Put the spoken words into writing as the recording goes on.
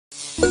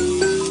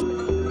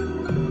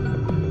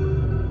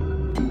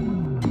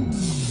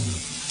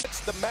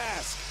It's the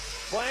mask.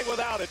 Playing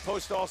without it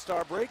post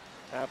All-Star break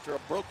after a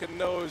broken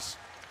nose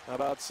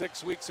about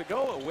 6 weeks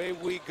ago. Away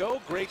we go.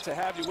 Great to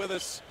have you with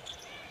us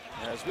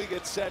as we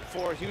get set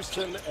for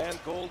Houston and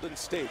Golden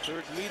State.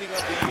 Third meeting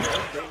of the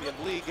year. Damian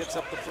Lee gets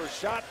up the first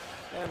shot,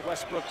 and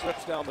Westbrook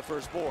rips down the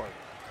first board.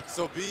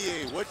 So,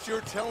 B.A., what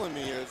you're telling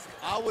me is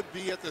I would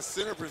be at the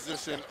center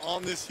position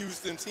on this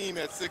Houston team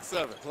at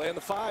 6'7". Playing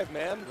the 5,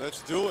 man.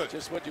 Let's do it.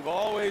 Just what you've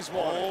always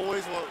wanted.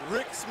 Always want.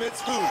 Rick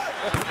Smith's hoop.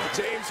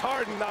 James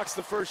Harden knocks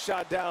the first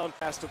shot down.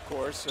 Fast, of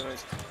course. And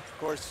of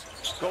course,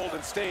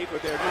 Golden State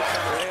with their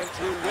newcomer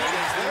Andrew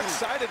Wiggins. They're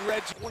excited,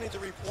 Reg.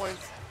 23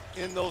 points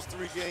in those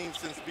 3 games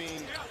since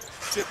being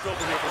shipped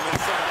over here from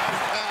Minnesota.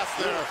 Nice pass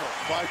there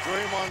by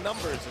Draymond.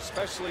 Numbers,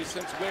 especially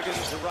since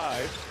Wiggins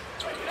arrived.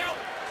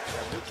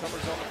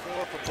 Newcomers on the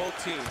floor for both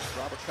teams.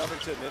 Robert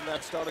Covington in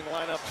that starting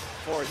lineup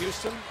for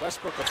Houston.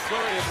 Westbrook, a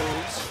flurry of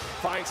moves,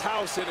 finds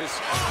House in his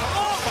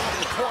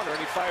bottom corner, and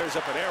he fires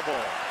up an air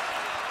ball.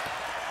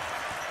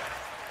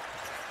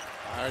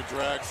 High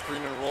drag,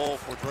 screen and roll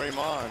for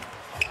Draymond.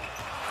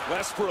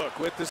 Westbrook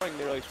with this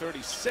nearly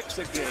 36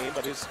 a game,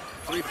 but his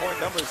three-point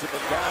numbers have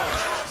been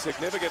down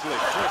significantly.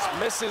 Chris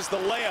misses the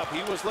layup.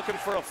 He was looking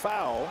for a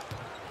foul.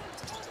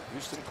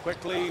 Houston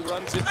quickly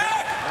runs it.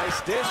 Nice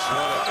dish.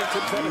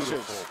 Covington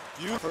finishes.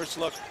 First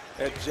look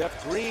at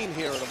Jeff Green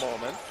here in a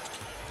moment.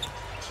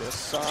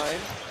 Just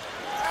signed.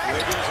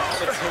 Wiggins on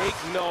the take.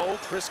 No.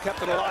 Chris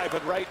kept it alive,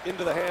 but right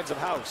into the hands of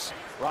House.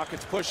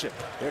 Rockets push it.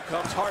 Here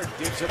comes Harden.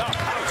 Gives it up.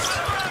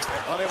 House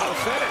unable to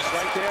finish.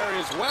 Right there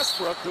is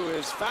Westbrook, who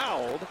is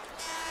fouled.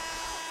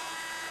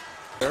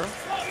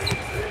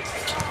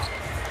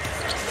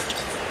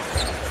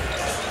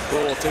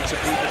 Poole takes a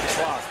peek at the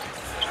clock.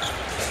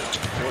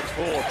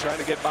 Poole trying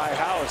to get by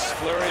House.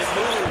 Flurry of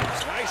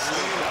moves.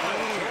 Nicely.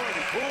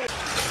 Poole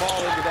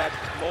fall into that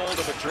mold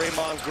of a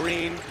Draymond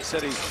Green. He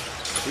said he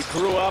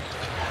grew up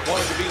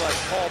wanting to be like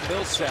Paul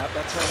Millsap.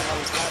 That's how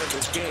he patterned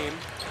his game.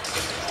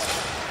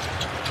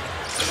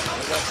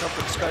 We got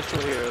something special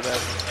here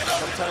that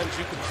sometimes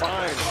you can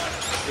find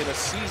in a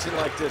season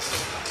like this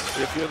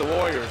if you're the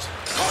Warriors.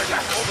 Harden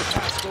over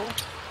Pascal.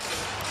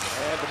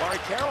 And DeMar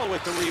Carroll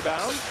with the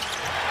rebound.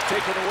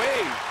 Taken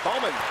away.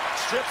 Bowman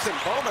strips him.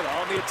 Bowman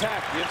on the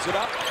attack. Gives it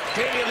up.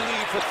 Damian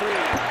Lee for 3.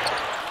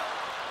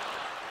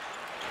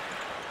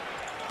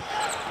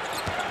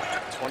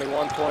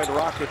 21-point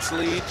Rockets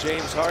lead.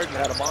 James Harden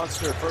had a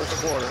monster first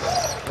quarter.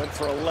 Went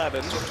for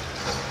 11.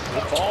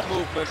 The ball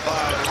movement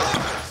by the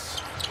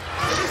Rockets.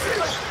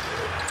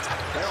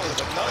 Carroll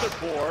with another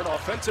board.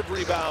 Offensive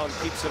rebound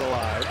keeps it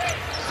alive.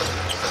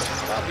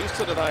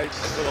 Houston tonight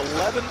with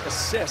 11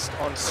 assists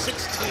on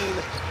 16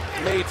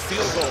 made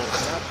field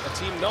goals. Not a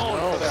team known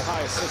for their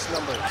high assist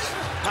numbers.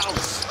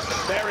 House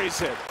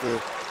buries it.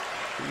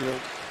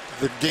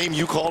 The game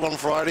you called on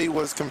Friday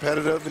was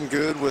competitive and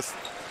good with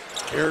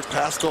Eric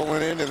Pascal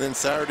in it, and then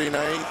Saturday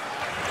night,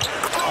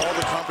 all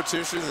the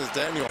competitions is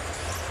Danuel.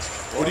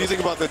 What do you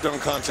think about that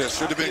dunk contest?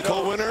 Should have been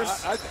co-winners?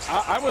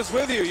 I was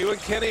with you. You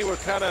and Kenny were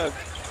kind of,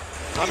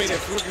 I mean,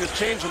 if we were going to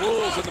change the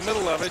rules in the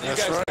middle of it, you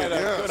guys had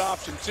a good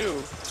option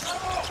too.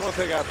 That's one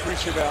thing I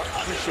appreciate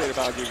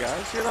about you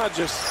guys. You're not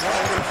just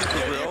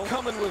you're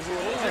coming with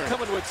rules. You're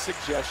coming with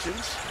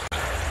suggestions.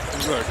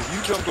 Look, if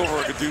you jumped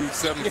over a dude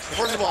 7,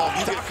 first of all,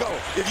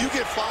 if you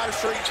get 5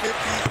 straight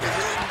 50s and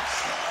then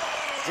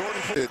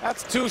Jordan,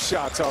 that's 2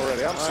 shots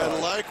already. I'm sorry. I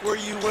like where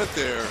you went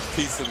there,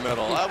 piece of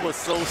metal. I was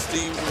so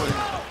steamed when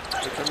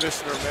the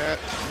commissioner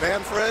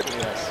Manfred.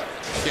 Yes.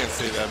 You can't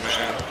say that,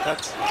 man.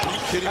 Are you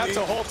kidding me? That's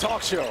a whole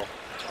talk show.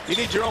 You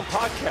need your own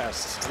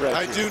podcast, Reggie.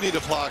 I do need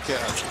a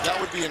podcast. That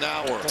would be an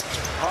hour.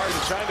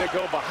 Harden trying to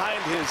go behind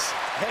his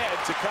head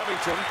to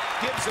Covington.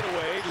 Gives it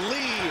away.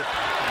 Lee.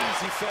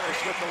 Easy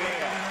finish with the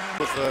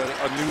layup. With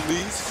a new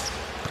lease.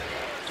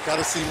 Got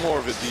to see more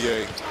of it,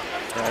 DA.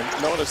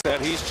 And notice that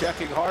he's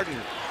checking Harden.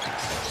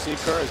 Steve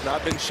Kerr has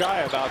not been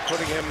shy about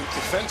putting him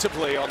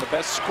defensively on the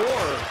best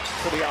scorer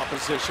for the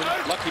opposition.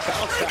 Lucky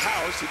bounce to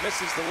House. He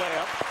misses the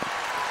layup.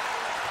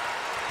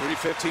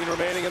 3:15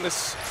 remaining in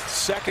this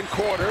second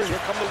quarter.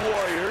 Here come the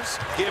Warriors.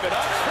 Give it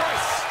up.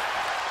 Chris.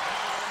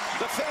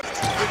 The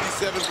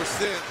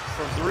 57%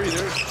 from 3.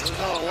 There's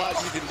not a lot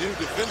you can do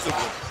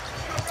defensively.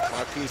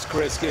 Marquise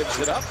Chris gives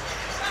it up.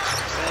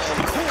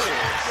 And Poole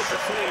with the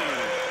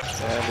 3.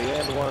 And the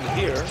and one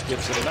here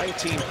gives him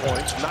 19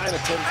 points, 9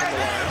 of 10 from the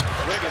line.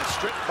 Wiggins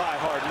stripped by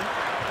Harden.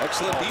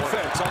 Excellent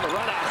defense on the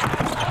run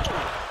out.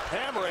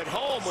 Hammer it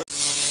home with